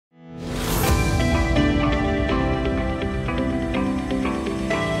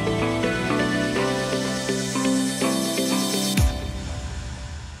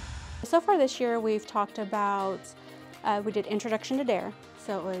So far this year we've talked about, we did Introduction to DARE.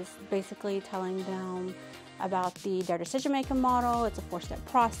 So it was basically telling them about the DARE decision-making model. It's a 4-step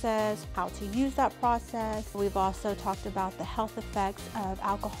process, how to use that process. We've also talked about the health effects of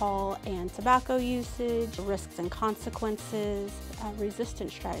alcohol and tobacco usage, risks and consequences,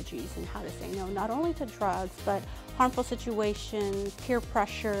 resistance strategies, and how to say no, not only to drugs, but harmful situations, peer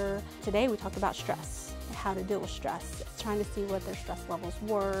pressure. Today we talked about stress, how to deal with stress, trying to see what their stress levels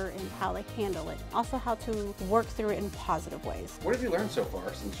were and how they handle it. Also how to work through it in positive ways. What have you learned so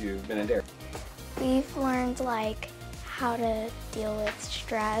far since you've been in DARE? We've learned how to deal with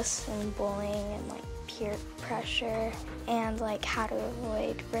stress and bullying and peer pressure, and how to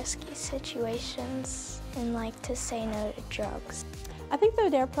avoid risky situations, and to say no to drugs. I think the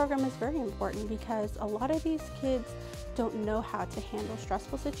DARE program is very important because a lot of these kids don't know how to handle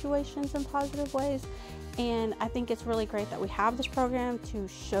stressful situations in positive ways, and I think it's really great that we have this program to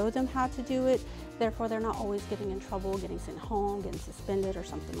show them how to do it. Therefore, they're not always getting in trouble, getting sent home, getting suspended, or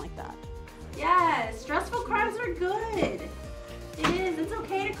something like that. Yes, stressful crimes are good. It is, it's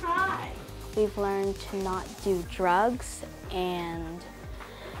okay to cry. We've learned to not do drugs, and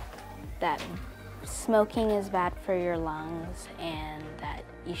that smoking is bad for your lungs and that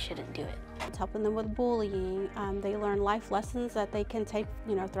you shouldn't do it. It's helping them with bullying. They learn life lessons that they can take,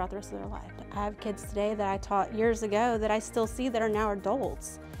 throughout the rest of their life. I have kids today that I taught years ago that I still see that are now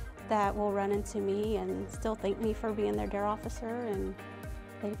adults that will run into me and still thank me for being their DARE officer, and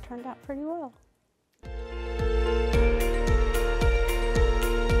they turned out pretty well.